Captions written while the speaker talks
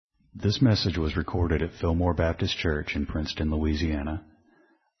This message was recorded at Fillmore Baptist Church in Princeton, Louisiana.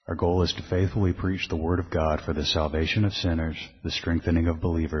 Our goal is to faithfully preach the Word of God for the salvation of sinners, the strengthening of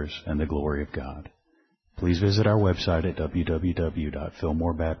believers, and the glory of God. Please visit our website at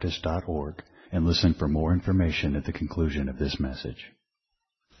www.fillmorebaptist.org and listen for more information at the conclusion of this message.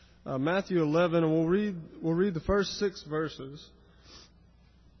 Matthew 11, and we'll read the first 6 verses.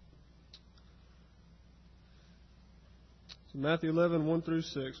 So Matthew 11, 1 through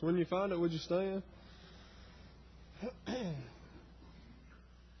 6. When you find it, would you stand?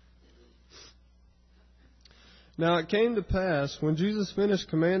 Now it came to pass, when Jesus finished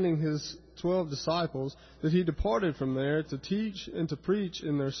commanding his 12 disciples, that he departed from there to teach and to preach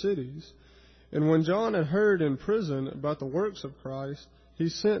in their cities. And when John had heard in prison about the works of Christ, he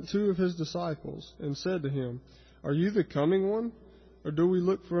sent 2 of his disciples and said to him, "Are you the coming one, or do we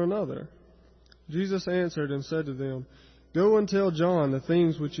look for another?" Jesus answered and said to them, "Go and tell John the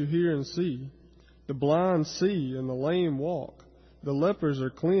things which you hear and see. The blind see, and the lame walk. The lepers are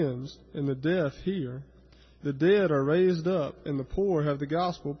cleansed, and the deaf hear. The dead are raised up, and the poor have the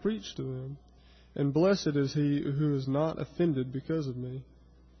gospel preached to them. And blessed is he who is not offended because of me."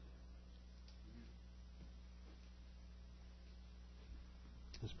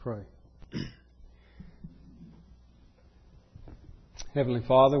 Let's pray. Heavenly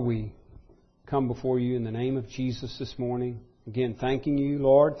Father, we come before you in the name of Jesus this morning. Again, thanking you,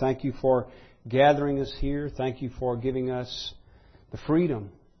 Lord. Thank you for gathering us here. Thank you for giving us the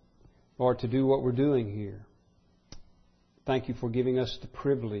freedom, Lord, to do what we're doing here. Thank you for giving us the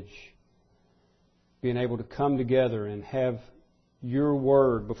privilege, being able to come together and have your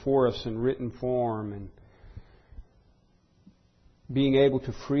word before us in written form and being able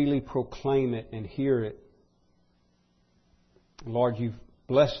to freely proclaim it and hear it. Lord, you've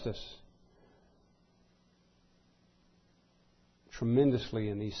blessed us tremendously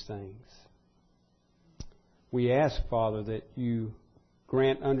in these things. We ask, Father, that you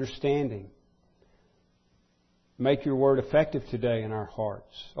grant understanding. Make your word effective today in our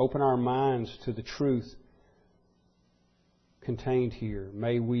hearts. Open our minds to the truth contained here.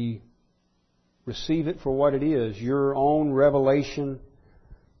 May we receive it for what it is, your own revelation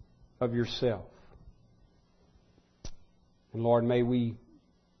of yourself. And Lord, may we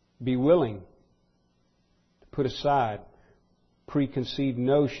be willing to put aside preconceived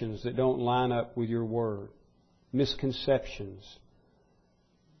notions that don't line up with your word, misconceptions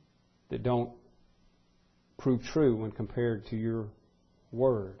that don't prove true when compared to your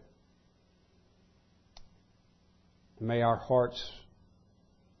word. May our hearts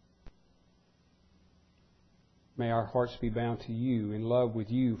be bound to you, in love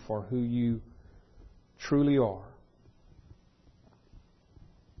with you for who you truly are.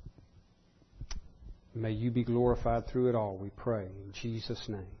 May you be glorified through it all, we pray. In Jesus'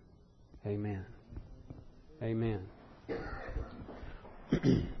 name, amen. Amen.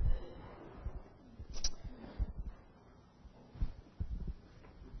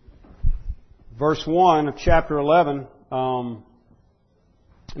 Verse 1 of chapter 11. Now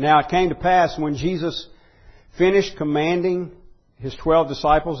it came to pass when Jesus finished commanding his 12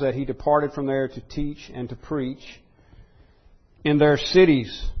 disciples that he departed from there to teach and to preach in their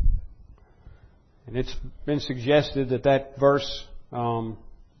cities. And it's been suggested that verse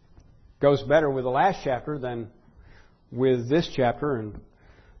goes better with the last chapter than with this chapter, and I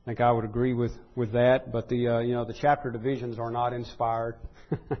think I would agree with that. But the chapter divisions are not inspired.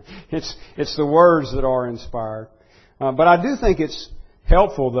 It's the words that are inspired. But I do think it's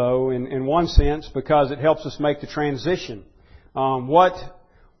helpful, though, in one sense, because it helps us make the transition.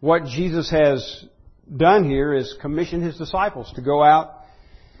 What Jesus has done here is commission his disciples to go out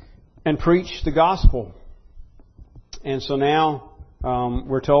and preach the gospel. And so now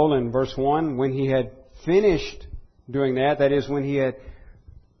we're told in verse 1, when he had finished doing that, that is, when he had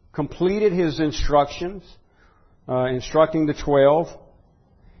completed his instructions, instructing the 12,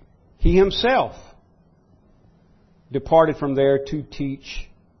 he himself departed from there to teach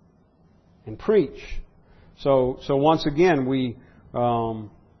and preach. So once again, we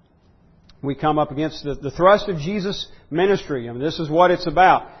come up against the thrust of Jesus' ministry. I mean, this is what it's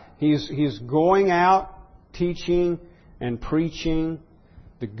about. He's going out, teaching and preaching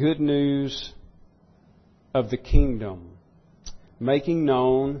the good news of the kingdom, making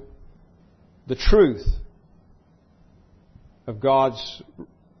known the truth of God's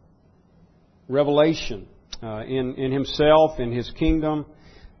revelation in himself, in his kingdom,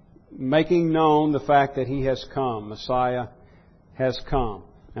 making known the fact that he has come, Messiah has come.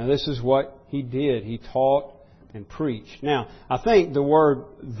 Now this is what he did. He taught and preached. Now, I think the word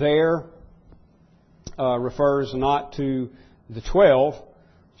there refers not to the 12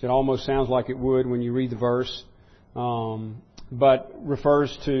 It almost sounds like it would when you read the verse, but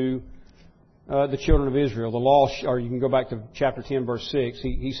refers to the children of Israel. The lost, or you can go back to chapter 10, verse 6.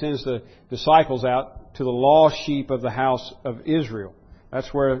 He sends the disciples out to the lost sheep of the house of Israel.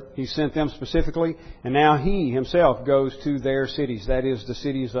 That's where He sent them specifically. And now He Himself goes to their cities. That is, the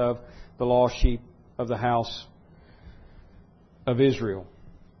cities of the lost sheep of the house of Israel.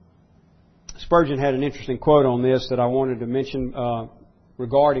 Spurgeon had an interesting quote on this that I wanted to mention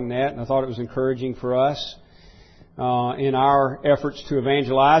regarding that, and I thought it was encouraging for us in our efforts to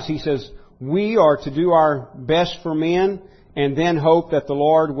evangelize. He says, "We are to do our best for men and then hope that the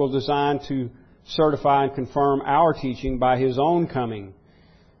Lord will design to certify and confirm our teaching by His own coming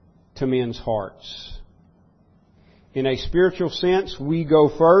to men's hearts. In a spiritual sense, we go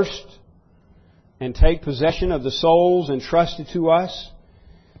first and take possession of the souls entrusted to us,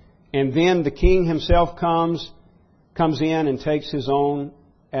 and then the King Himself comes in and takes His own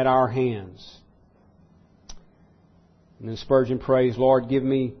at our hands." And then Spurgeon prays, "Lord, give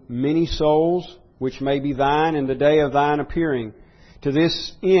me many souls which may be Thine in the day of Thine appearing. To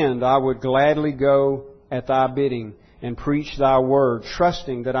this end I would gladly go at Thy bidding and preach Thy word,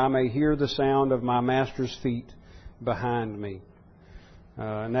 trusting that I may hear the sound of my Master's feet behind me."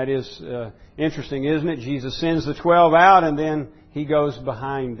 And that is interesting, isn't it? Jesus sends the 12 out, and then He goes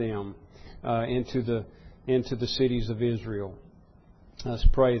behind them into the cities of Israel. Let's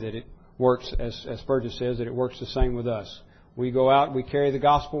pray that it works, as Spurgeon says, that it works the same with us. We go out, we carry the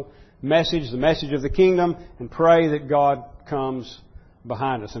gospel message, the message of the kingdom, and pray that God comes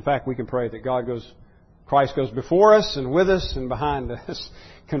behind us. In fact, we can pray that Christ goes before us and with us and behind us,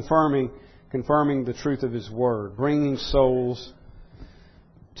 confirming the truth of His word, bringing souls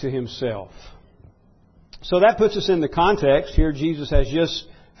to Himself. So that puts us in the context. Here Jesus has just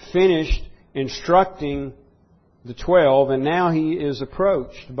finished instructing the 12, and now He is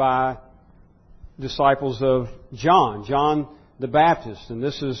approached by disciples of John the Baptist. And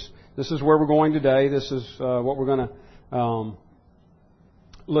this is where we're going today. This is what we're going to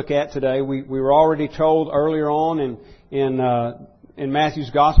look at today. We were already told earlier on in Matthew's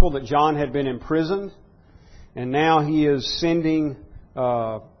Gospel that John had been imprisoned, and now he is sending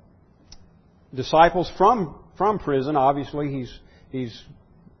disciples from prison. Obviously, he's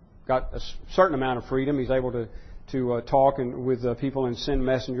got a certain amount of freedom. He's able to talk with people and send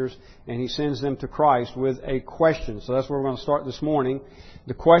messengers, and he sends them to Christ with a question. So that's where we're going to start this morning.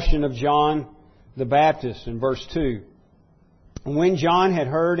 The question of John the Baptist in verse 2. When John had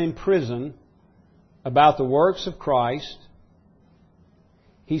heard in prison about the works of Christ,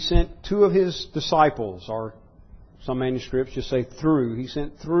 he sent two of his disciples, or some manuscripts just say through. He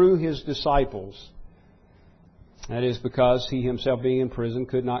sent through his disciples. That is because he himself, being in prison,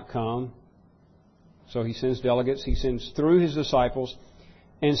 could not come. So he sends delegates. He sends through his disciples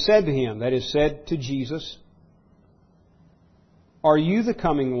and said to him, that is, said to Jesus, "Are you the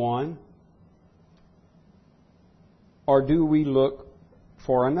coming one, or do we look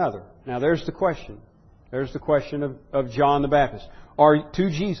for another?" Now there's the question. There's the question of John the Baptist. To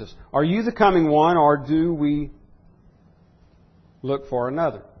Jesus, "Are you the coming one, or do we look for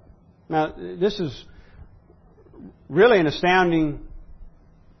another?" Now this is really an astounding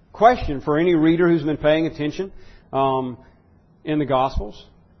question for any reader who's been paying attention in the Gospels.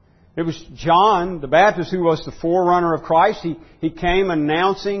 It was John the Baptist who was the forerunner of Christ. He came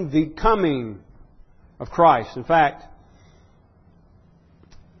announcing the coming of Christ. In fact,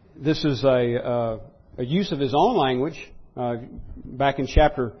 this is a use of his own language. Back in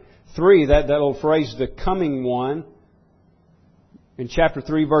chapter 3, that little phrase, "the coming one," in chapter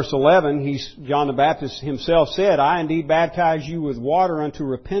 3, verse 11, John the Baptist himself said, "I indeed baptize you with water unto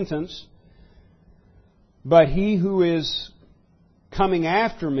repentance, but he who is coming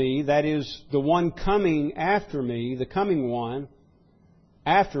after me," that is, the one coming after me, the coming one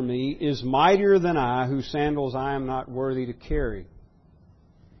after me, "is mightier than I, whose sandals I am not worthy to carry.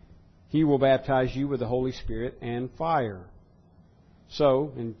 He will baptize you with the Holy Spirit and fire."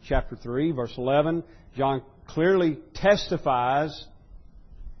 So, in chapter 3, verse 11, John clearly testifies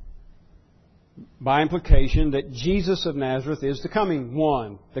by implication that Jesus of Nazareth is the coming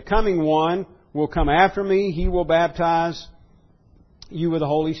one. The coming one will come after me. He will baptize you with the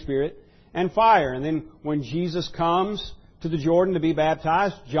Holy Spirit and fire. And then when Jesus comes to the Jordan to be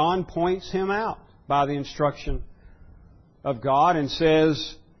baptized, John points him out by the instruction of God and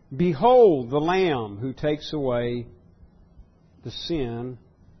says, "Behold the Lamb who takes away the sin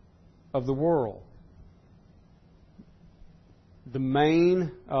of the world." The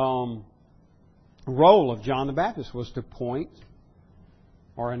main role of John the Baptist was to point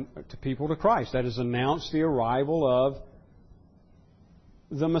to people to Christ. That is, announce the arrival of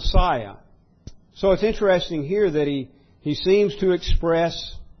the Messiah. So it's interesting here that he seems to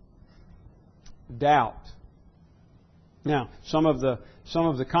express doubt. Now, some of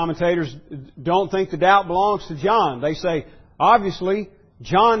the commentators don't think the doubt belongs to John. They say, obviously,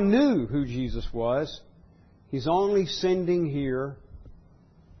 John knew who Jesus was. He's only sending here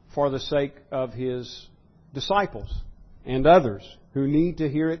for the sake of his disciples and others who need to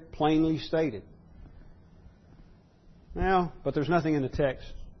hear it plainly stated. Now, but there's nothing in the text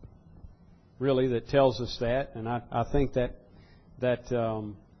really that tells us that, and I think that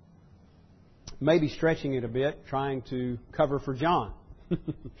maybe stretching it a bit, trying to cover for John.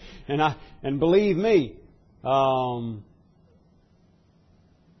 and believe me, I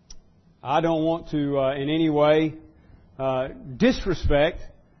don't want to in any way disrespect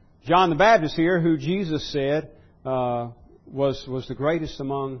John the Baptist here, who Jesus said was the greatest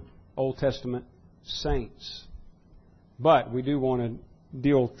among Old Testament saints. But we do want to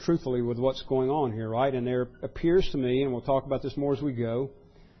deal truthfully with what's going on here, right? And there appears to me, and we'll talk about this more as we go,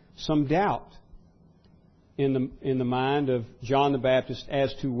 some doubt in the mind of John the Baptist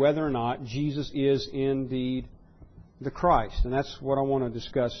as to whether or not Jesus is indeed the Christ. And that's what I want to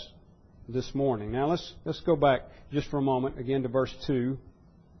discuss this morning. Now let's go back just for a moment again to verse 2.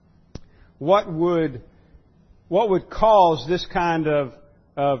 What would cause this kind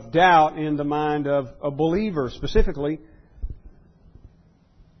of doubt in the mind of a believer, specifically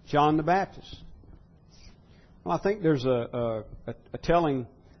John the Baptist? Well, I think there's a telling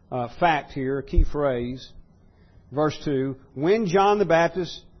fact here, a key phrase. Verse 2, when John the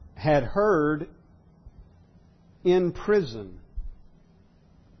Baptist had heard in prison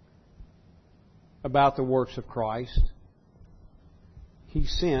about the works of Christ, he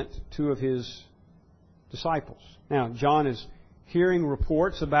sent two of his disciples. Now, John is hearing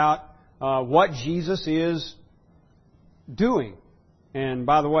reports about what Jesus is doing. And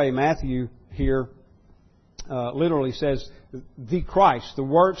by the way, Matthew here literally says the Christ, the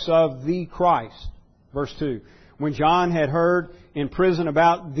works of the Christ. Verse 2. When John had heard in prison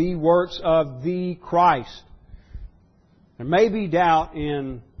about the works of the Christ. There may be doubt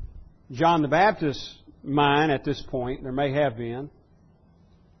in John the Baptist's mind at this point. There may have been.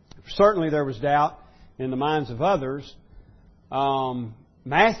 Certainly there was doubt in the minds of others.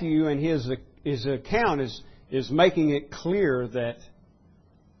 Matthew in his account is making it clear that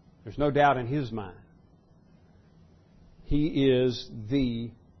there's no doubt in his mind. He is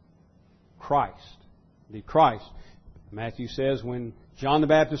the Christ. The Christ. Matthew says when John the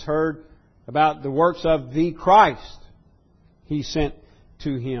Baptist heard about the works of the Christ, he sent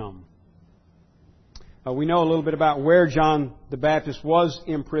to him. We know a little bit about where John the Baptist was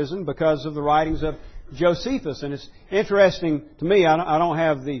imprisoned because of the writings of Josephus. And it's interesting to me, I don't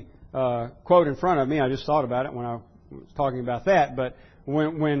have the quote in front of me, I just thought about it when I was talking about that, but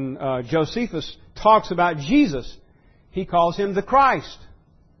when Josephus talks about Jesus, he calls him the Christ.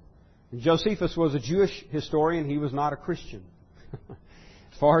 Josephus was a Jewish historian. He was not a Christian.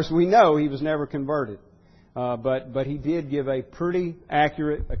 As far as we know, he was never converted. But he did give a pretty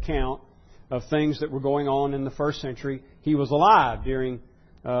accurate account of things that were going on in the first century. He was alive during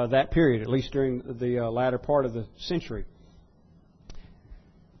that period, at least during the latter part of the century.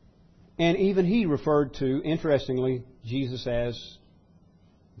 And even he referred to, interestingly, Jesus as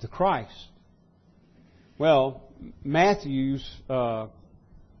the Christ. Well, Matthew's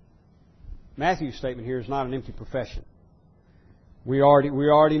statement here is not an empty profession. We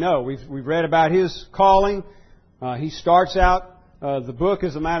already know. We've read about his calling. He starts out the book,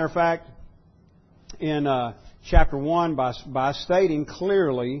 as a matter of fact, in chapter 1 by stating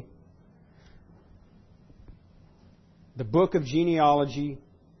clearly the book of genealogy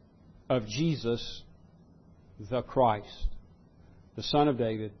of Jesus, the Christ, the son of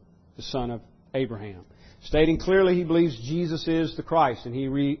David, the son of Abraham. Stating clearly he believes Jesus is the Christ, and he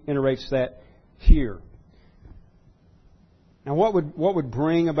reiterates that here. Now, what would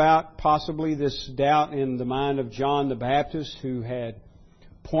bring about possibly this doubt in the mind of John the Baptist, who had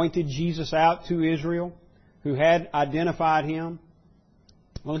pointed Jesus out to Israel, who had identified him?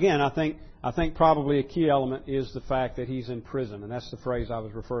 Well, again, I think probably a key element is the fact that he's in prison, and that's the phrase I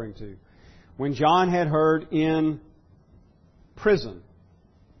was referring to. When John had heard in prison,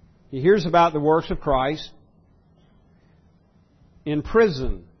 he hears about the works of Christ in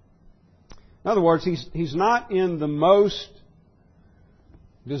prison. In other words, he's not in the most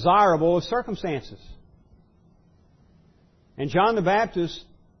desirable of circumstances. And John the Baptist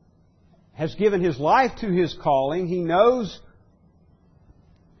has given his life to his calling. He knows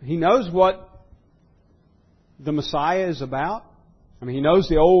what the Messiah is about. I mean, he knows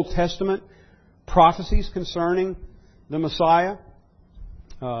the Old Testament prophecies concerning the Messiah.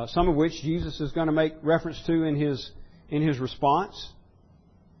 some of which Jesus is going to make reference to in his response.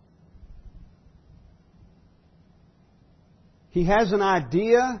 He has an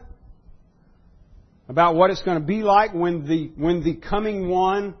idea about what it's going to be like when the coming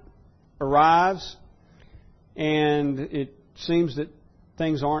one arrives, and it seems that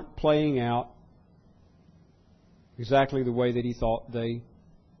things aren't playing out exactly the way that he thought they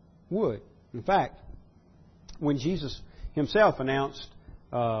would. In fact, when Jesus himself announced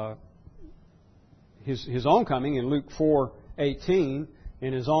his own coming in Luke 4:18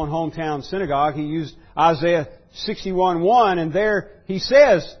 in his own hometown synagogue, he used Isaiah 61:1, and there he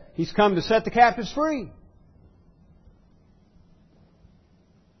says he's come to set the captives free.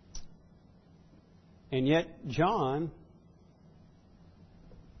 And yet John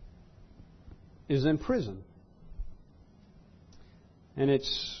is in prison. And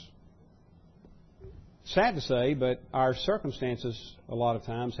it's sad to say, but our circumstances a lot of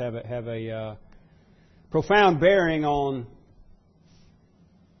times have a profound bearing on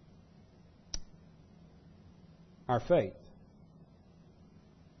our faith.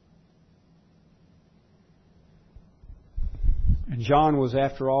 And John was,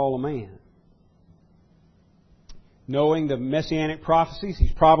 after all, a man. Knowing the messianic prophecies,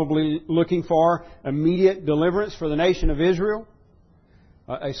 he's probably looking for immediate deliverance for the nation of Israel,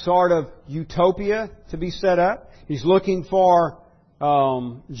 a sort of utopia to be set up. He's looking for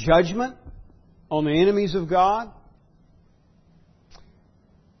judgment on the enemies of God.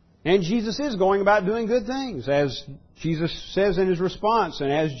 And Jesus is going about doing good things, as Jesus says in his response,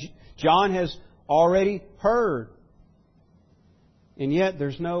 and as John has already heard. And yet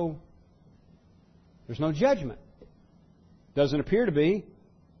there's no judgment. Doesn't appear to be.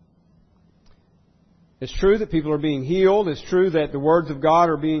 It's true that people are being healed. It's true that the words of God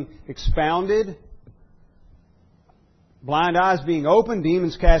are being expounded. Blind eyes being opened,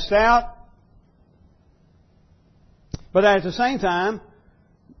 demons cast out. But at the same time,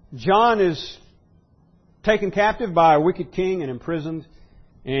 John is taken captive by a wicked king and imprisoned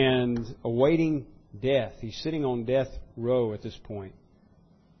and awaiting death. He's sitting on death row at this point.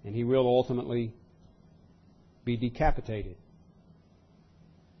 And he will ultimately be decapitated.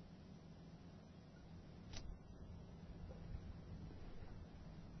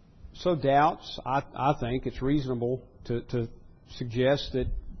 So doubts, I think it's reasonable to suggest that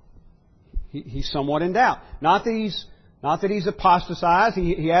he's somewhat in doubt. Not that he's apostatized.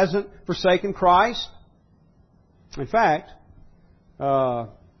 He hasn't forsaken Christ. In fact, I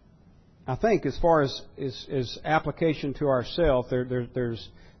think as far as application to ourselves, there's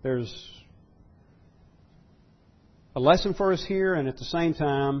a lesson for us here, and at the same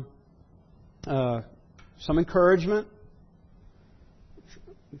time, some encouragement.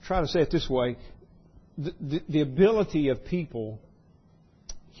 Try to say it this way. The ability of people,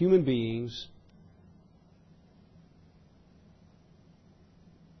 human beings,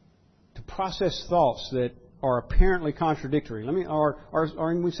 to process thoughts that are apparently contradictory. Or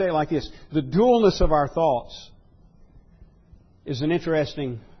we say it like this: the dualness of our thoughts is an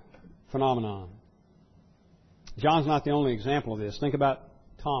interesting phenomenon. John's not the only example of this. Think about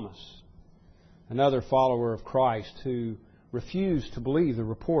Thomas, another follower of Christ who refused to believe the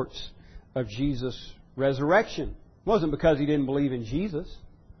reports of Jesus' resurrection. It wasn't because he didn't believe in Jesus,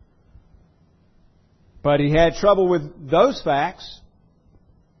 but he had trouble with those facts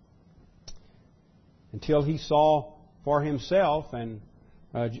until he saw for himself, and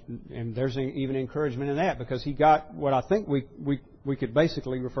there's even encouragement in that, because he got what I think we could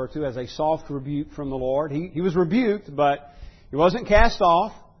basically refer to as a soft rebuke from the Lord. He was rebuked, but he wasn't cast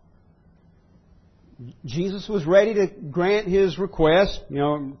off. Jesus was ready to grant his request.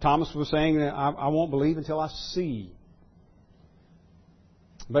 Thomas was saying that I won't believe until I see.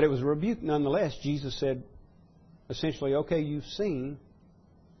 But it was a rebuke nonetheless. Jesus said, essentially, okay, you've seen,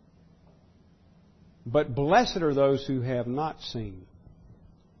 but blessed are those who have not seen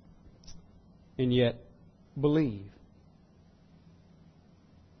and yet believe.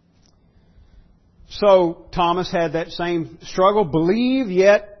 So Thomas had that same struggle. Believe,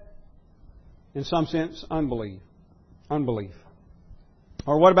 yet in some sense, unbelief.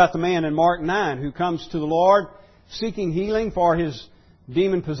 Or what about the man in Mark 9 who comes to the Lord seeking healing for his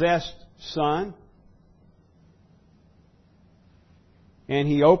demon-possessed son? And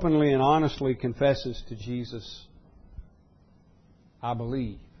he openly and honestly confesses to Jesus, I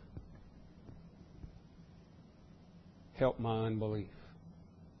believe. Help my unbelief.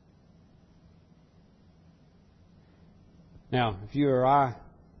 Now, if you or I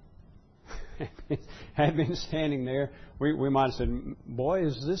had been standing there, we might have said, boy,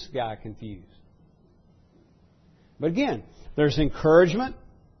 is this guy confused. But again, there's encouragement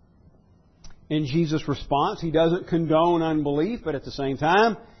in Jesus' response. He doesn't condone unbelief, but at the same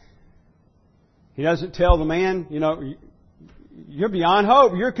time, He doesn't tell the man, you're beyond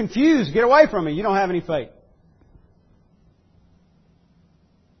hope. You're confused. Get away from me. You don't have any faith.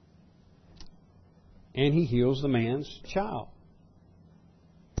 And He heals the man's child.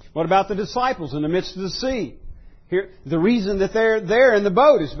 What about the disciples in the midst of the sea? Here, the reason that they're there in the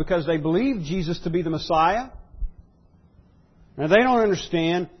boat is because they believe Jesus to be the Messiah. Now, they don't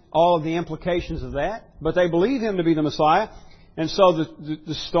understand all of the implications of that, but they believe Him to be the Messiah. And so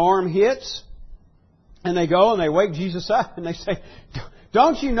the storm hits, and they go and they wake Jesus up, and they say,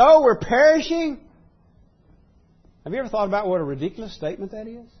 "Don't you know we're perishing?" Have you ever thought about what a ridiculous statement that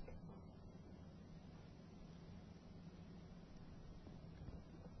is?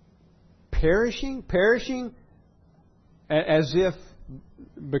 Perishing, as if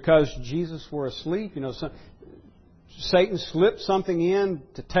because Jesus were asleep, Satan slipped something in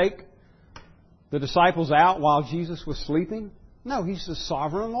to take the disciples out while Jesus was sleeping. No, He's the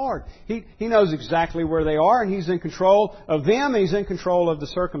sovereign Lord. He knows exactly where they are, and He's in control of them, and He's in control of the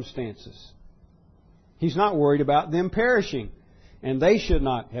circumstances. He's not worried about them perishing, and they should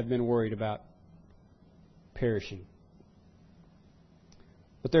not have been worried about perishing.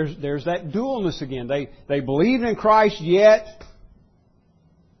 But there's that dualness again. They believed in Christ, yet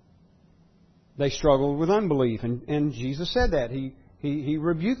they struggled with unbelief. And Jesus said that. He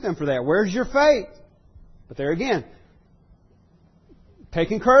rebuked them for that. Where's your faith? But there again,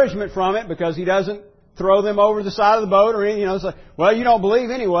 take encouragement from it, because He doesn't throw them over the side of the boat or anything. It's like, well, you don't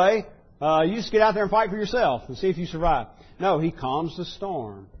believe anyway. You just get out there and fight for yourself and see if you survive. No, He calms the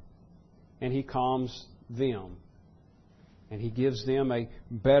storm. And He calms them. And He gives them a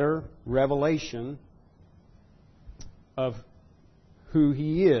better revelation of who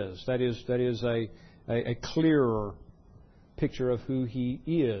He is. That is a clearer picture of who He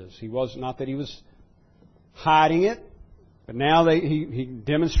is. He was not that He was hiding it, but now He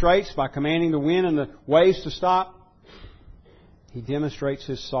demonstrates by commanding the wind and the waves to stop. He demonstrates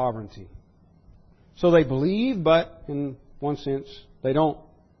His sovereignty. So they believe, but in one sense, they don't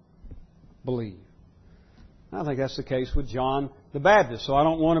believe. I think that's the case with John the Baptist. So I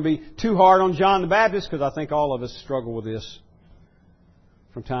don't want to be too hard on John the Baptist, because I think all of us struggle with this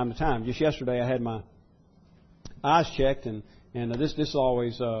from time to time. Just yesterday I had my eyes checked, and this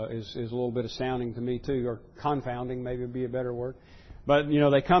always is a little bit astounding to me too, or confounding maybe would be a better word. But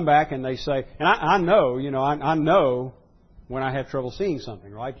they come back and they say, and I know when I have trouble seeing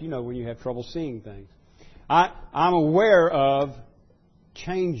something, right? When you have trouble seeing things. I'm aware of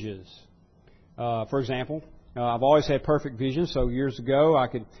changes. For example, I've always had perfect vision, so years ago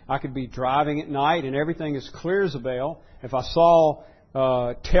I could be driving at night and everything is clear as a bell. If I saw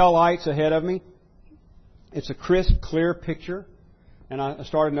tail lights ahead of me, it's a crisp, clear picture. And I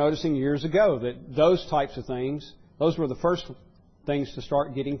started noticing years ago that those types of things, those were the first things to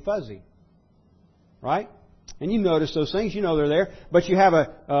start getting fuzzy. Right? And you notice those things, they're there. But you have an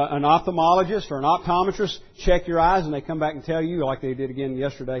ophthalmologist or an optometrist check your eyes, and they come back and tell you, like they did again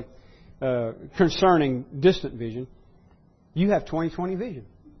yesterday, concerning distant vision, you have 20/20 vision.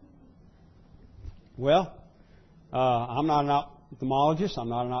 Well, I'm not an ophthalmologist. I'm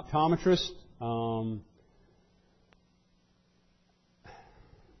not an optometrist.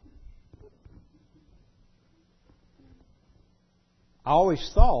 I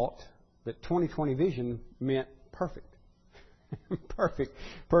always thought that 20/20 vision meant perfect. Perfect.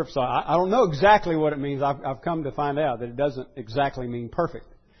 So I don't know exactly what it means. I've come to find out that it doesn't exactly mean perfect.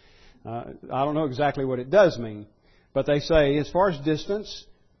 I don't know exactly what it does mean. But they say, as far as distance,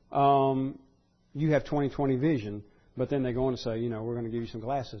 you have 20/20 vision. But then they go on to say, we're going to give you some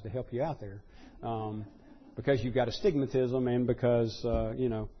glasses to help you out there. Because you've got astigmatism and because,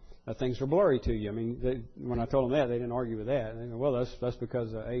 things are blurry to you. I mean, when I told them that, they didn't argue with that. They go, well, that's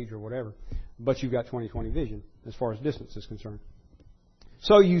because of age or whatever. But you've got 20/20 vision as far as distance is concerned.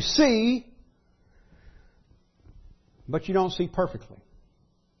 So you see, but you don't see perfectly.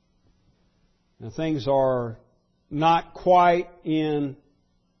 Now, things are not quite in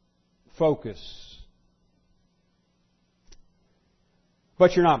focus.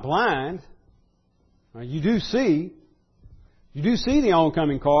 But you're not blind. You do see. You do see the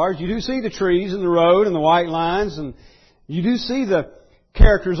oncoming cars. You do see the trees and the road and the white lines. And you do see the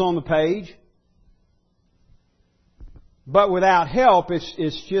characters on the page. But without help,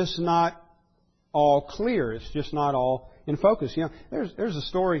 it's just not all clear. It's just not all in focus. There's a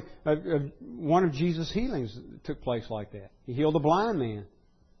story of one of Jesus' healings that took place like that. He healed a blind man.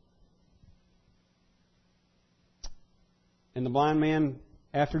 And the blind man,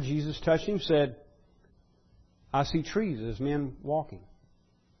 after Jesus touched him, said, I see trees as men walking.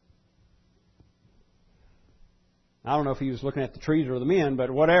 I don't know if he was looking at the trees or the men,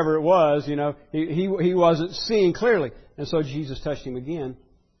 but whatever it was, he wasn't seeing clearly. And so Jesus touched him again,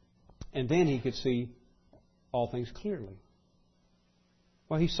 and then he could see all things clearly.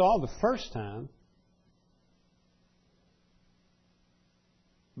 Well, he saw the first time,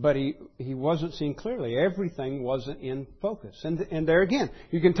 but he wasn't seeing clearly. Everything wasn't in focus. And there again,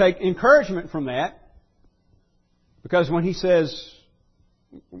 you can take encouragement from that, because when he states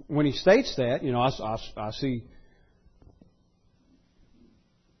that, I see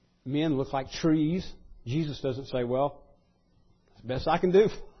men look like trees. Jesus doesn't say, well, it's the best I can do.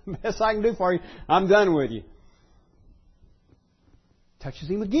 Best I can do for you. I'm done with you. Touches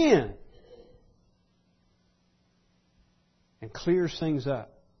him again. And clears things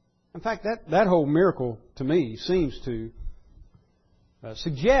up. In fact, that whole miracle, to me, seems to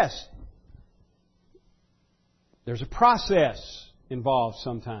suggest there's a process involved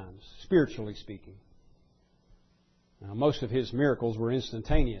sometimes, spiritually speaking. Now, most of his miracles were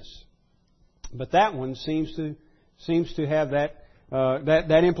instantaneous. But that one seems to have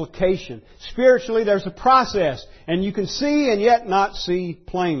that implication. Spiritually, there's a process, and you can see and yet not see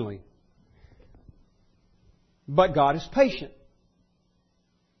plainly. But God is patient.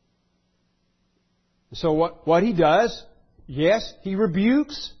 So what He does, yes, He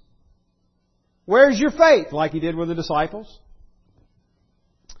rebukes. Where's your faith? Like He did with the disciples.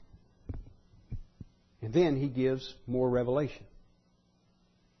 And then He gives more revelation.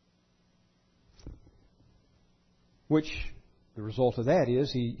 Which, the result of that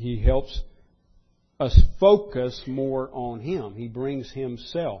is He helps us focus more on Him. He brings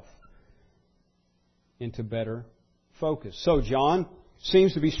Himself into better focus. So John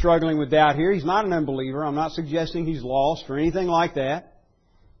seems to be struggling with doubt here. He's not an unbeliever. I'm not suggesting he's lost or anything like that.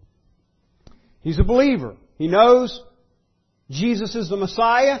 He's a believer. He knows Jesus is the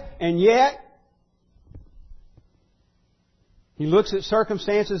Messiah, and yet he looks at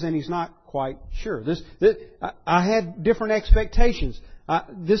circumstances and he's not quite sure. I had different expectations.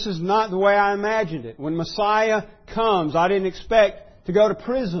 This is not the way I imagined it. When Messiah comes, I didn't expect to go to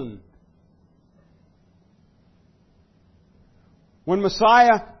prison. When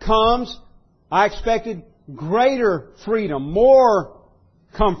Messiah comes, I expected greater freedom, more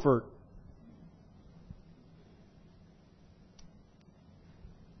comfort.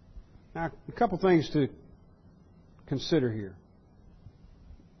 Now, a couple things to consider here.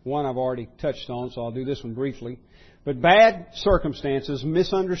 One I've already touched on, so I'll do this one briefly. But bad circumstances,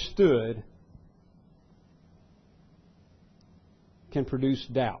 misunderstood, can produce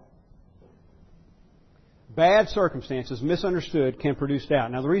doubt. Bad circumstances, misunderstood, can produce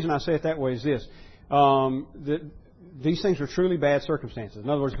doubt. Now, the reason I say it that way is this. These things are truly bad circumstances. In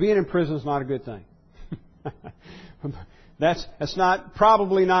other words, being in prison is not a good thing. That's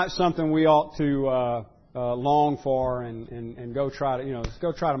probably not something we ought to long for and go try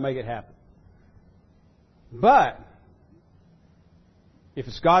to make it happen. But if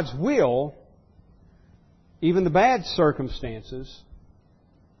it's God's will, even the bad circumstances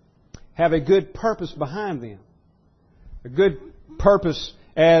have a good purpose behind them. A good purpose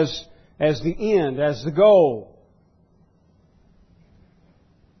as the end, as the goal.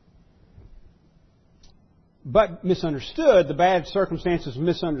 But misunderstood, the bad circumstances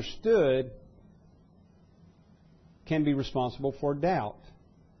misunderstood can be responsible for doubt,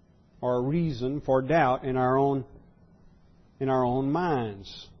 or a reason for doubt in our own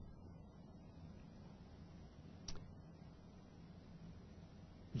minds.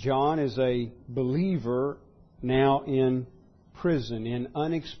 John is a believer now in prison, in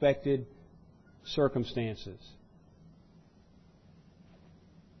unexpected circumstances.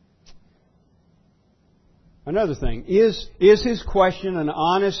 Another thing, is his question an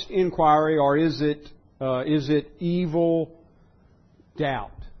honest inquiry, or is it evil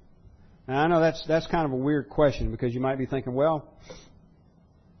doubt? Now, I know that's kind of a weird question, because you might be thinking, well,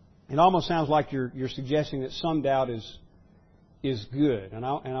 it almost sounds like you're suggesting that some doubt is good, and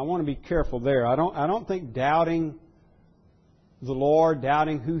I want to be careful there. I don't think doubting the Lord,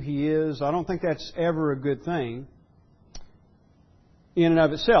 doubting who He is, I don't think that's ever a good thing in and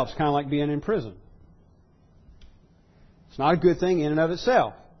of itself. It's kind of like being in prison. It's not a good thing in and of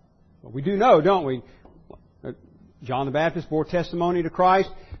itself. But we do know, don't we? John the Baptist bore testimony to Christ.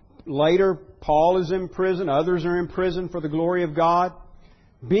 Later, Paul is in prison. Others are in prison for the glory of God.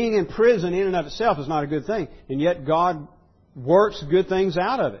 Being in prison in and of itself is not a good thing. And yet God works good things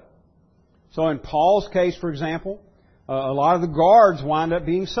out of it. So in Paul's case, for example, a lot of the guards wind up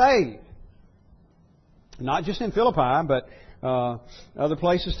being saved. Not just in Philippi, but other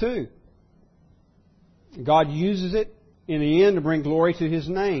places too. God uses it in the end to bring glory to His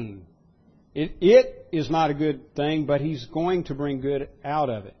name. It is not a good thing, but He's going to bring good out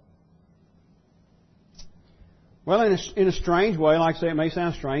of it. Well, in a strange way, like I say, it may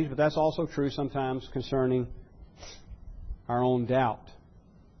sound strange, but that's also true sometimes concerning our own doubt.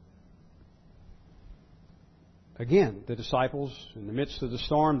 Again, the disciples, in the midst of the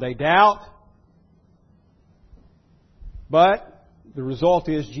storm, they doubt. But the result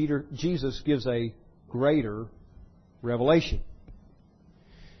is Jesus gives a greater revelation.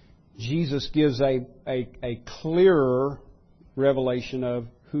 Jesus gives a clearer revelation of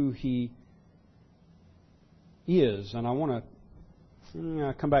who He is. And I want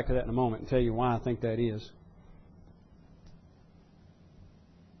to come back to that in a moment and tell you why I think that is.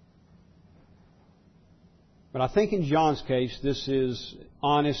 But I think in John's case, this is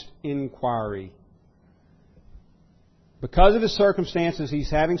honest inquiry. Because of his circumstances, he's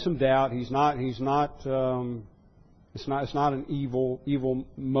having some doubt. It's not an evil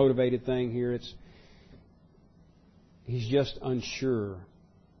motivated thing here. He's just unsure.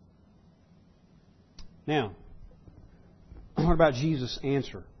 Now, what about Jesus'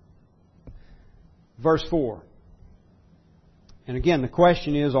 answer? Verse 4. And again, the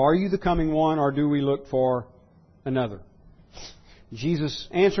question is, are you the coming one, or do we look for another? Jesus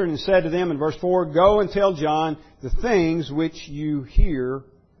answered and said to them in verse 4, Go and tell John the things which you hear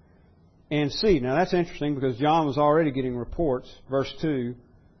and see. Now that's interesting because John was already getting reports. Verse 2.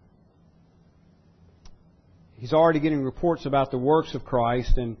 He's already getting reports about the works of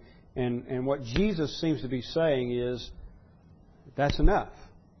Christ, and what Jesus seems to be saying is, that's enough.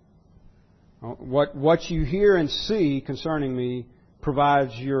 What you hear and see concerning me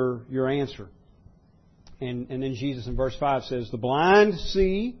provides your answer. And then Jesus in verse 5 says, The blind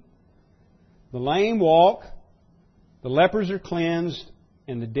see, the lame walk, the lepers are cleansed,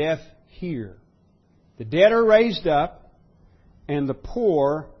 and the deaf hear. The dead are raised up, and the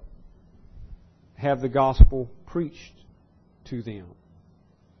poor have the gospel preached to them.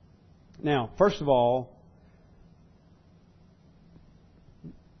 Now, first of all,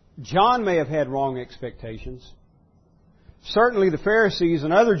 John may have had wrong expectations. Certainly the Pharisees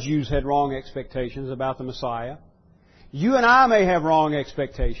and other Jews had wrong expectations about the Messiah. You and I may have wrong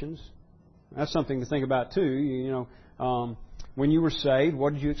expectations. That's something to think about too. When you were saved,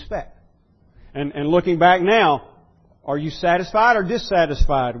 what did you expect? And looking back now, are you satisfied or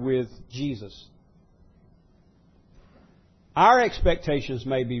dissatisfied with Jesus? Our expectations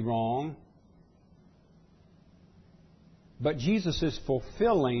may be wrong, but Jesus is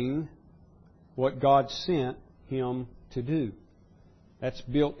fulfilling what God sent Him to do. That's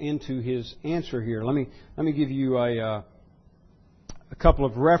built into His answer here. Let me give you a couple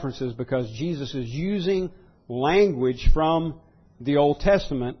of references because Jesus is using language from the Old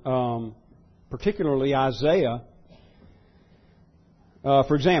Testament, particularly Isaiah.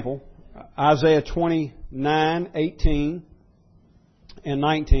 For example, Isaiah 29:18 and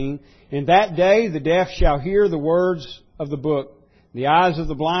 19. In that day the deaf shall hear the words of the book. The eyes of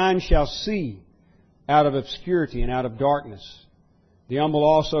the blind shall see out of obscurity and out of darkness. The humble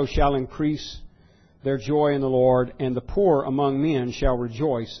also shall increase their joy in the Lord, and the poor among men shall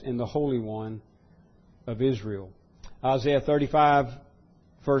rejoice in the Holy One of Israel. Isaiah 35,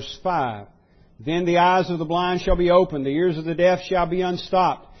 verse 5. Then the eyes of the blind shall be opened, the ears of the deaf shall be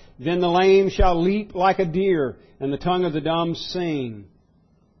unstopped. Then the lame shall leap like a deer, and the tongue of the dumb sing.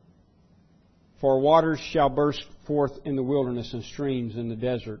 For waters shall burst forth in the wilderness and streams in the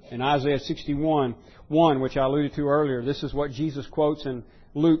desert. In Isaiah 61:1, which I alluded to earlier, this is what Jesus quotes in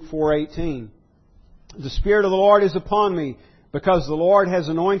Luke 4:18. The Spirit of the Lord is upon me, because the Lord has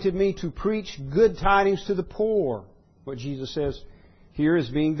anointed me to preach good tidings to the poor. What Jesus says here is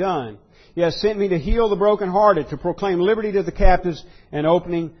being done. He has sent me to heal the brokenhearted, to proclaim liberty to the captives, and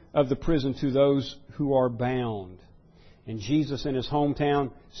opening of the prison to those who are bound. And Jesus in His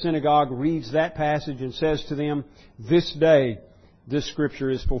hometown synagogue reads that passage and says to them, This day this Scripture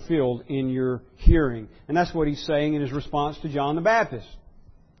is fulfilled in your hearing. And that's what He's saying in His response to John the Baptist.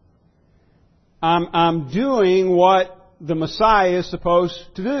 I'm doing what the Messiah is supposed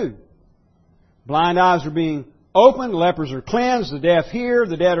to do. Blind eyes are being opened, lepers are cleansed, the deaf hear,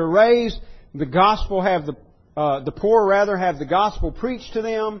 the dead are raised, the poor have the gospel preached to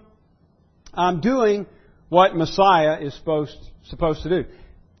them. I'm doing what Messiah is supposed to do.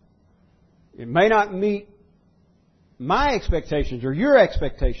 It may not meet my expectations or your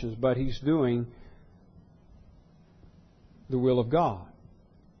expectations, but He's doing the will of God.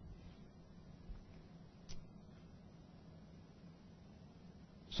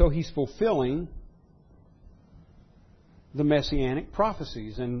 So He's fulfilling the Messianic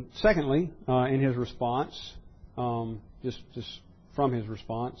prophecies. And secondly, in His response, just from His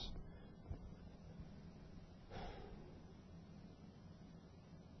response,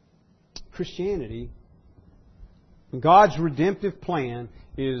 Christianity, God's redemptive plan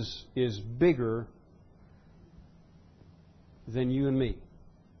is bigger than you and me.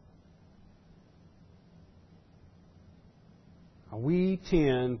 We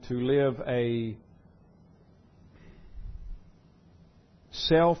tend to live a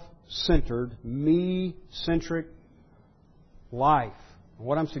self-centered, me-centric life.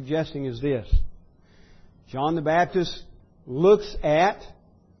 What I'm suggesting is this. John the Baptist looks at,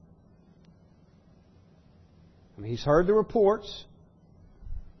 he's heard the reports,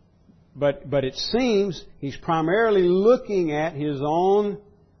 but it seems he's primarily looking at his own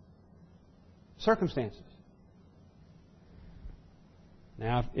circumstances.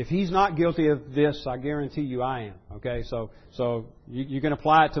 Now, if he's not guilty of this, I guarantee you I am. Okay, so you can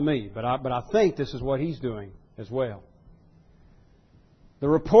apply it to me, but I think this is what he's doing as well. The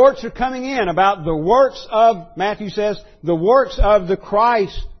reports are coming in about the works of, Matthew says, the works of the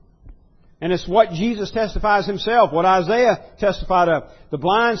Christ. And it's what Jesus testifies Himself, what Isaiah testified of. The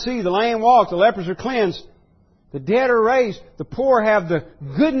blind see, the lame walk, the lepers are cleansed, the dead are raised, the poor have the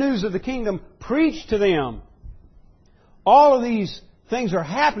good news of the kingdom preached to them. All of these things are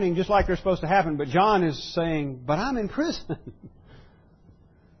happening just like they're supposed to happen, but John is saying, but I'm in prison.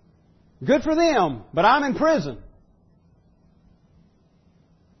 Good for them, but I'm in prison.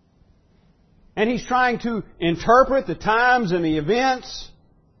 And he's trying to interpret the times and the events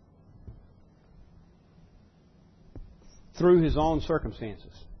through his own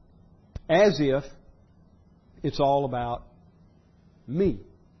circumstances, as if it's all about me.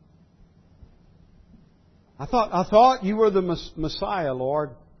 I thought you were the Messiah,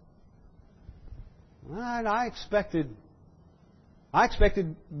 Lord. I expected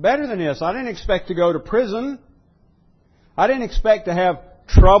better than this. I didn't expect to go to prison. I didn't expect to have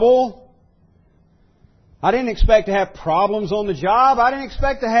trouble. I didn't expect to have problems on the job. I didn't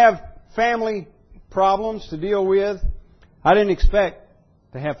expect to have family problems to deal with. I didn't expect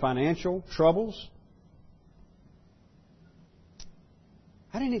to have financial troubles.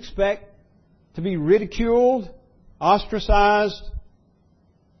 I didn't expect to be ridiculed, ostracized.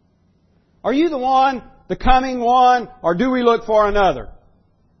 Are you the one, the coming one, or do we look for another?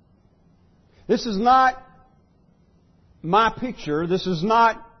 This is not my picture. This is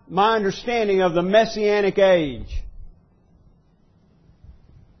not my understanding of the Messianic age.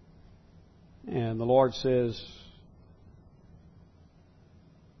 And the Lord says,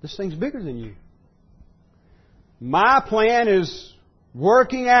 this thing's bigger than you. My plan is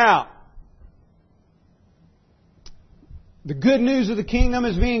working out. The good news of the kingdom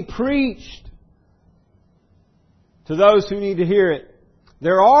is being preached to those who need to hear it.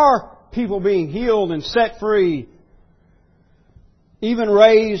 There are people being healed and set free, even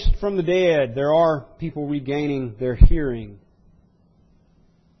raised from the dead. There are people regaining their hearing.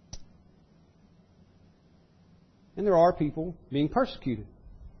 And there are people being persecuted.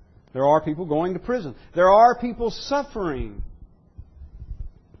 There are people going to prison. There are people suffering.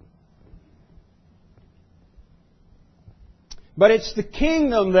 But it's the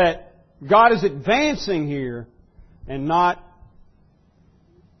kingdom that God is advancing here, and not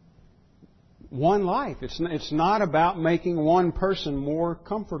one life. It's not about making one person more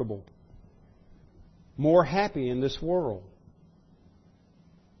comfortable, more happy in this world.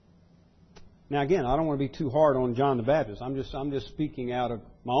 Now again, I don't want to be too hard on John the Baptist. I'm just speaking out of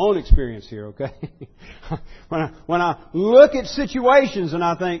my own experience here, okay? When I look at situations and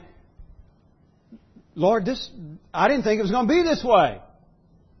I think, Lord, I didn't think it was going to be this way.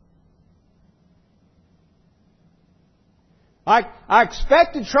 I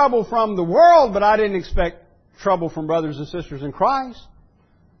expected trouble from the world, but I didn't expect trouble from brothers and sisters in Christ.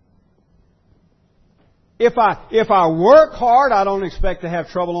 If I work hard, I don't expect to have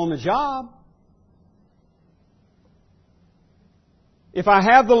trouble on the job. If I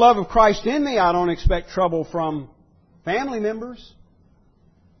have the love of Christ in me, I don't expect trouble from family members.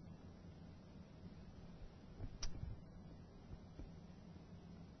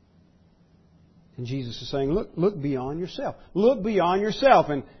 And Jesus is saying, look beyond yourself. Look beyond yourself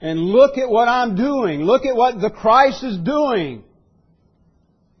and look at what I'm doing. Look at what the Christ is doing.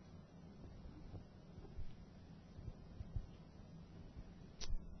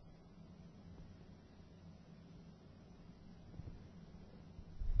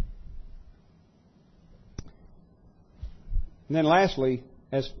 And then lastly,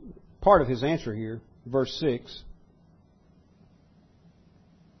 as part of his answer here, verse 6,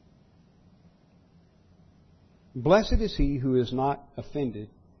 blessed is he who is not offended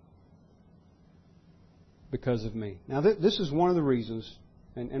because of me. Now, this is one of the reasons,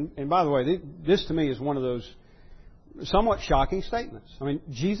 and by the way, this to me is one of those somewhat shocking statements. I mean,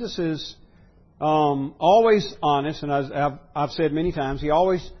 Jesus is always honest, and I've said many times,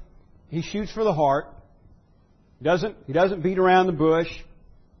 he shoots for the heart. He doesn't beat around the bush.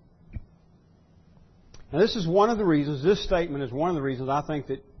 Now this statement is one of the reasons I think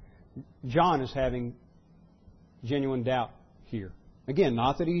that John is having genuine doubt here. Again,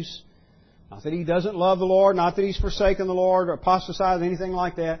 not that he doesn't love the Lord, not that he's forsaken the Lord or apostatized, anything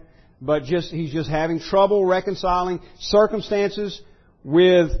like that, but he's just having trouble reconciling circumstances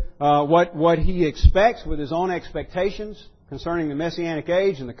with what he expects, with his own expectations concerning the Messianic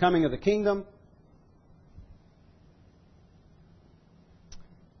age and the coming of the kingdom.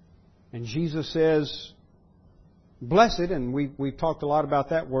 And Jesus says, blessed, and we've talked a lot about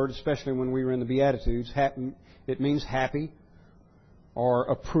that word, especially when we were in the Beatitudes. It means happy or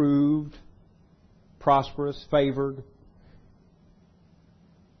approved, prosperous, favored.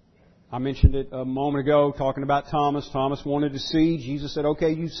 I mentioned it a moment ago, talking about Thomas. Thomas wanted to see. Jesus said,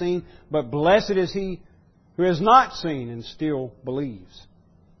 okay, you've seen, but blessed is he who has not seen and still believes.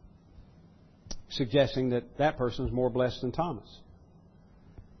 Suggesting that person is more blessed than Thomas.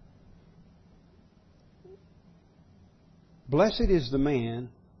 Blessed is the man,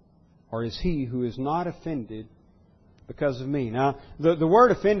 or is he, who is not offended because of me. Now, the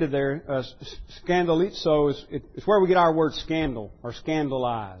word offended there, scandalizo, is where we get our word scandal, or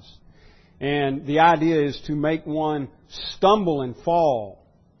scandalize. And the idea is to make one stumble and fall.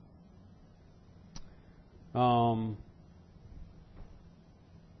 So,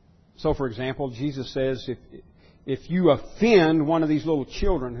 for example, Jesus says, if you offend one of these little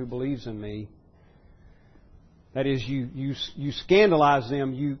children who believes in me, that is, you scandalize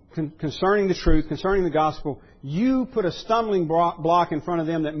them, concerning the truth, concerning the gospel, you put a stumbling block in front of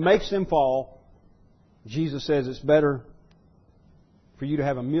them that makes them fall. Jesus says it's better for you to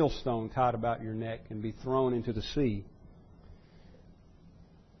have a millstone tied about your neck and be thrown into the sea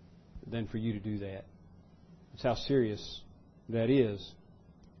than for you to do that. That's how serious that is.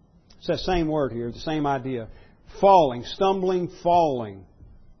 It's that same word here, the same idea. Falling, stumbling, falling.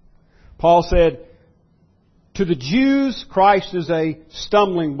 Paul said, to the Jews, Christ is a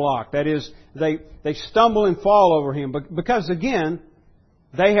stumbling block. That is, they stumble and fall over Him. Because, again,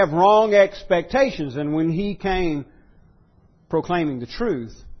 they have wrong expectations. And when He came proclaiming the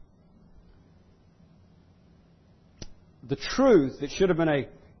truth that should have been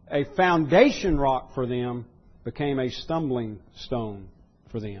a foundation rock for them became a stumbling stone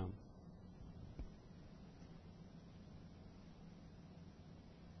for them.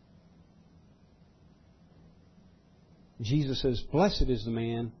 Jesus says, blessed is the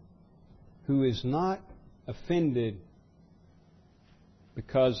man who is not offended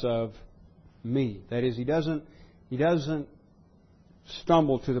because of me. That is, he doesn't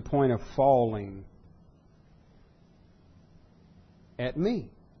stumble to the point of falling at me.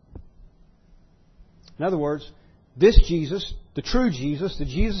 In other words, this Jesus, the true Jesus, the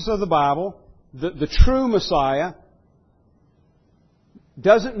Jesus of the Bible, the true Messiah,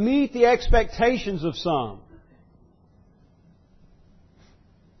 doesn't meet the expectations of some.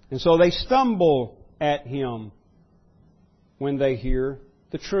 And so they stumble at Him when they hear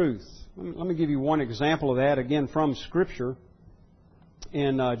the truth. Let me give you one example of that, again from Scripture,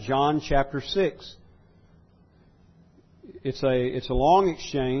 in John chapter 6. It's a long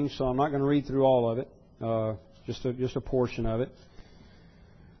exchange, so I'm not going to read through all of it, just a portion of it.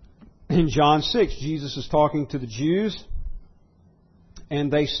 In John 6, Jesus is talking to the Jews, and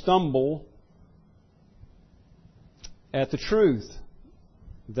they stumble at the truth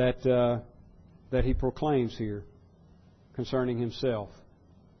that He proclaims here concerning Himself.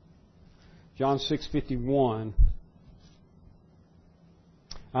 John 6:51.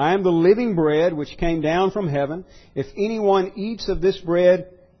 I am the living bread which came down from heaven. If anyone eats of this bread,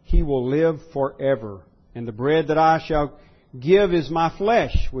 he will live forever. And the bread that I shall give is my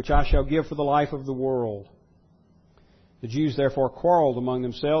flesh, which I shall give for the life of the world. The Jews therefore quarreled among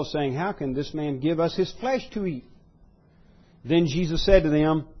themselves, saying, how can this man give us his flesh to eat? Then Jesus said to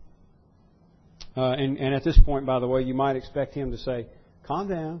them, and at this point, by the way, you might expect Him to say, calm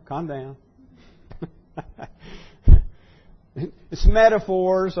down, calm down. It's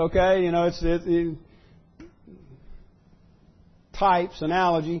metaphors, okay? You know, it's types,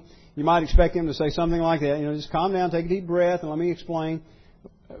 analogy. You might expect Him to say something like that. You know, just calm down, take a deep breath, and let me explain.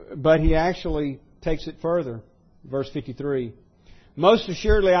 But He actually takes it further. Verse 53. Most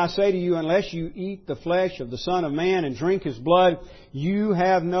assuredly I say to you, unless you eat the flesh of the Son of Man and drink His blood, you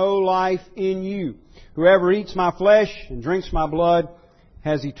have no life in you. Whoever eats my flesh and drinks my blood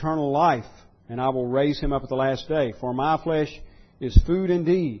has eternal life, and I will raise him up at the last day. For my flesh is food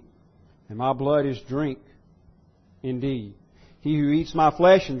indeed, and my blood is drink indeed. He who eats my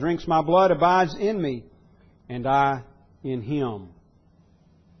flesh and drinks my blood abides in me, and I in him.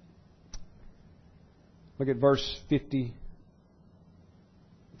 Look at verse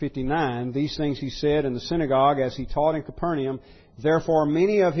 59. These things he said in the synagogue as he taught in Capernaum. Therefore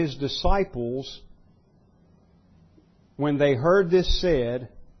many of his disciples, when they heard this said,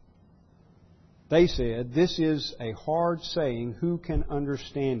 they said, "This is a hard saying. Who can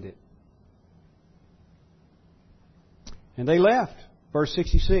understand it?" And they left. Verse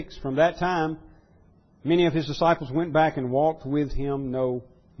 66. From that time, many of his disciples went back and walked with him no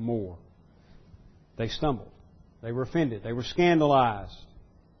more. They stumbled. They were offended. They were scandalized.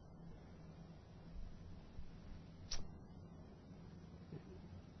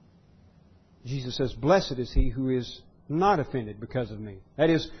 Jesus says, "Blessed is he who is not offended because of me." That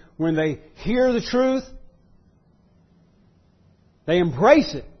is, when they hear the truth, they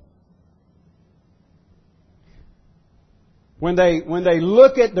embrace it. When they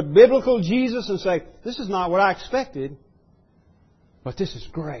look at the biblical Jesus and say, "This is not what I expected, but this is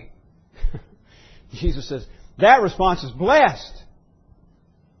great." Jesus says, that response is blessed.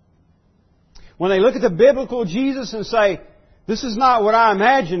 When they look at the biblical Jesus and say, "This is not what I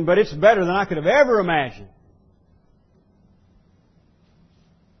imagined, but it's better than I could have ever imagined."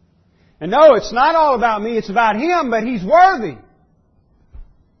 And no, it's not all about me, it's about Him, but He's worthy.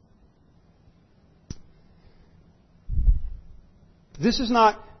 This is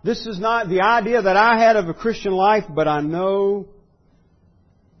not the idea that I had of a Christian life, but I know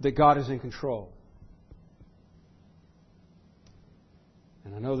that God is in control.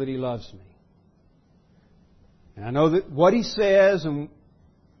 And I know that He loves me. And I know that what He says and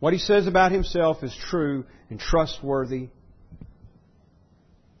what He says about Himself is true and trustworthy.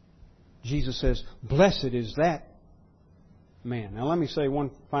 Jesus says, "Blessed is that man." Now let me say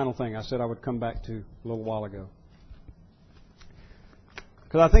one final thing I said I would come back to a little while ago.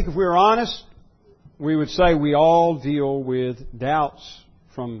 Because I think if we were honest, we would say we all deal with doubts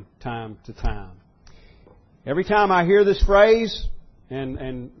from time to time. Every time I hear this phrase,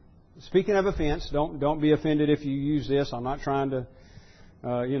 and speaking of offense, don't be offended if you use this. I'm not trying to,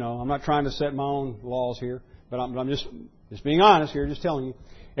 I'm not trying to set my own laws here, but I'm just being honest here, just telling you.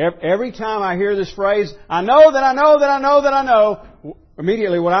 Every time I hear this phrase, I know that I know that I know that I know,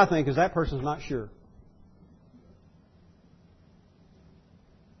 immediately what I think is that person's not sure.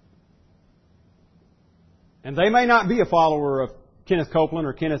 And they may not be a follower of Kenneth Copeland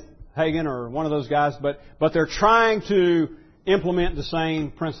or Kenneth Hagin or one of those guys, but they're trying to implement the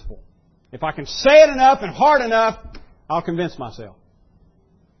same principle. If I can say it enough and hard enough, I'll convince myself.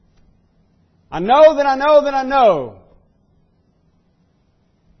 I know that I know that I know.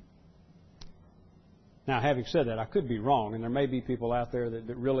 Now, having said that, I could be wrong, and there may be people out there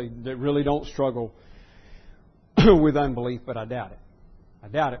that really don't struggle with unbelief, but I doubt it. I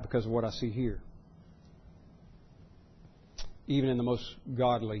doubt it because of what I see here. Even in the most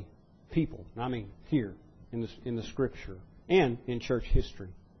godly people. I mean, here in the Scripture and in church history.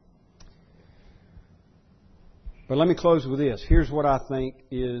 But let me close with this. Here's what I think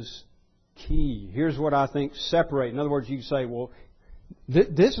is key. Here's what I think separates. In other words, you can say, well,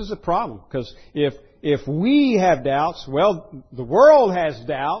 this is a problem. Because if we have doubts, well, the world has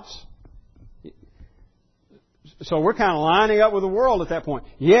doubts. So we're kind of lining up with the world at that point.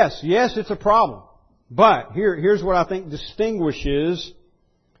 Yes, it's a problem. But here's what I think distinguishes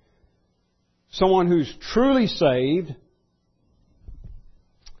someone who's truly saved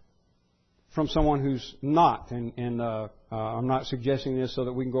from someone who's not. And I'm not suggesting this so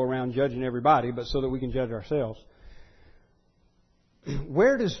that we can go around judging everybody, but so that we can judge ourselves.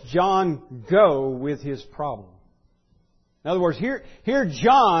 Where does John go with his problem? In other words, here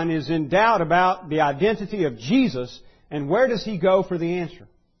John is in doubt about the identity of Jesus, and where does he go for the answer?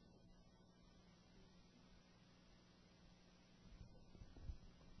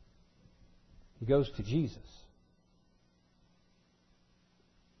 He goes to Jesus.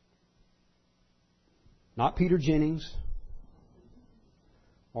 Not Peter Jennings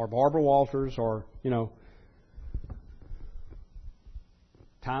or Barbara Walters or,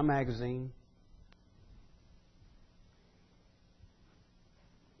 Time Magazine.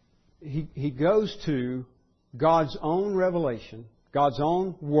 He goes to God's own revelation, God's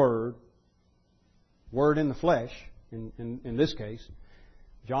own Word in the flesh, in this case,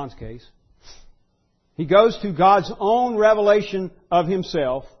 John's case. He goes to God's own revelation of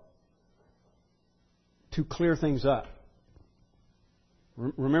Himself to clear things up.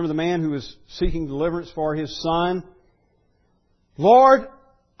 Remember the man who was seeking deliverance for his son? Lord,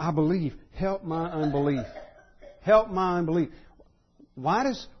 I believe. Help my unbelief. Help my unbelief. Why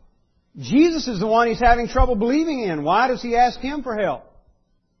does Jesus is the one he's having trouble believing in. Why does he ask Him for help?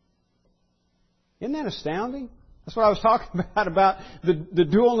 Isn't that astounding? That's what I was talking about the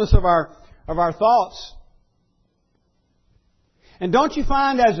dualness of our thoughts. And don't you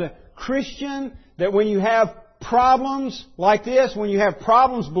find as a Christian that when you have problems like this, when you have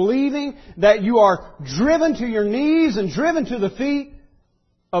problems believing, that you are driven to your knees and driven to the feet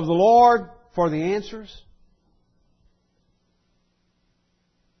of the Lord for the answers?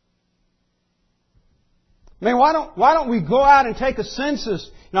 I mean, why don't we go out and take a census?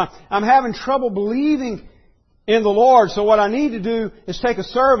 Now, I'm having trouble believing in the Lord, so what I need to do is take a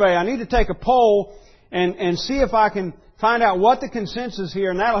survey. I need to take a poll and see if I can find out what the consensus is here,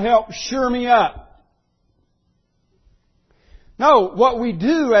 and that'll help sure me up. No, what we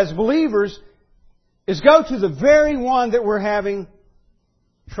do as believers is go to the very one that we're having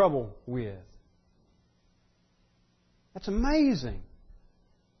trouble with. That's amazing.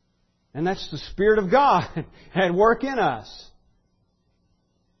 And that's the Spirit of God at work in us.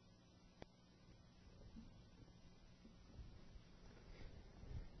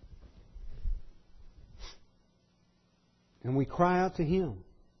 And we cry out to Him.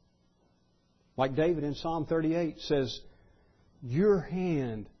 Like David in Psalm 38 says, Your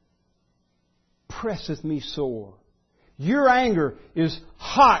hand presseth me sore. Your anger is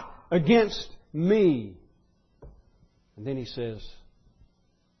hot against me. And then he says,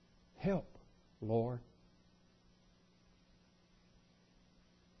 Help, Lord.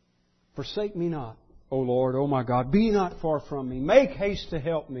 Forsake me not, O Lord, O my God. Be not far from me. Make haste to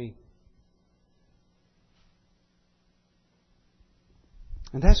help me.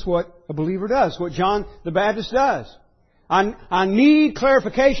 And that's what a believer does, what John the Baptist does. I need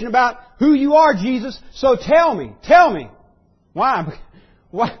clarification about who you are, Jesus, so tell me. Why?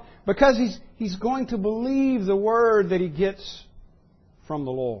 Because he's going to believe the word that he gets from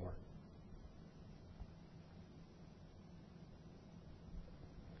the Lord.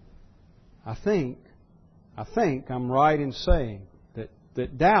 I think I'm right in saying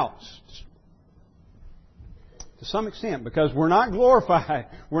that doubts, to some extent, because we're not glorified,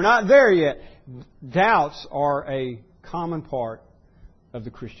 we're not there yet, doubts are a common part of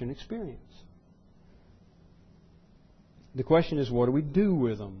the Christian experience. The question is, what do we do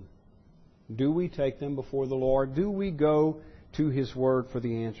with them? Do we take them before the Lord? Do we go to His Word for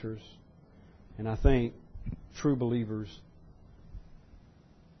the answers? And I think true believers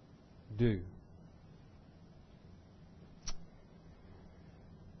do.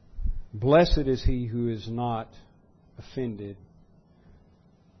 Blessed is he who is not offended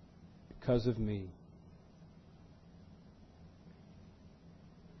because of me.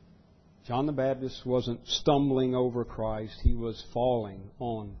 John the Baptist wasn't stumbling over Christ. He was falling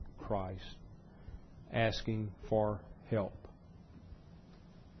on Christ, asking for help.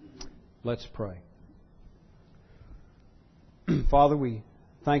 Let's pray. Father, we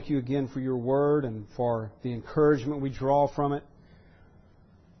thank You again for Your Word and for the encouragement we draw from it,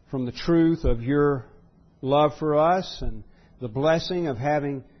 from the truth of Your love for us and the blessing of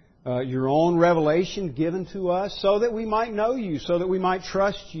having Your own revelation given to us so that we might know You, so that we might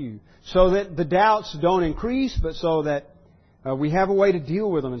trust You, so that the doubts don't increase, but so that we have a way to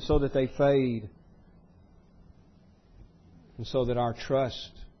deal with them and so that they fade, and so that our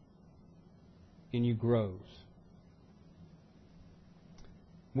trust in You grows.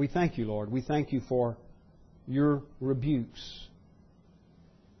 We thank You, Lord. We thank You for Your rebukes.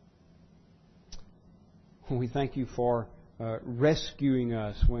 We thank You for rescuing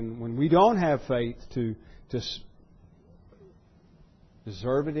us when we don't have faith to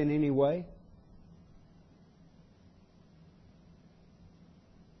deserve it in any way.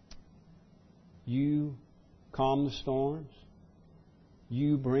 You calm the storms.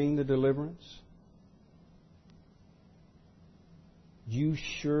 You bring the deliverance. You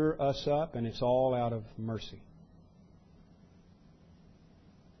sure us up, and it's all out of mercy.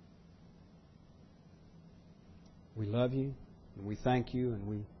 We love You, and we thank You, and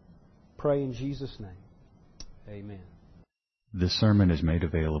we pray in Jesus' name. Amen. This sermon is made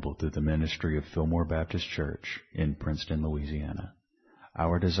available through the ministry of Fillmore Baptist Church in Princeton, Louisiana.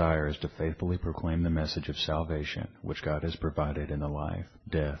 Our desire is to faithfully proclaim the message of salvation which God has provided in the life,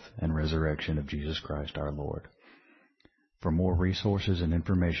 death, and resurrection of Jesus Christ our Lord. For more resources and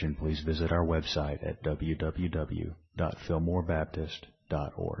information, please visit our website at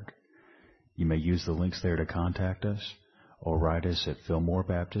www.fillmorebaptist.org. You may use the links there to contact us or write us at Fillmore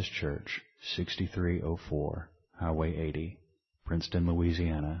Baptist Church, 6304 Highway 80, Princeton,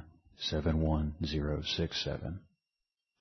 Louisiana, 71067.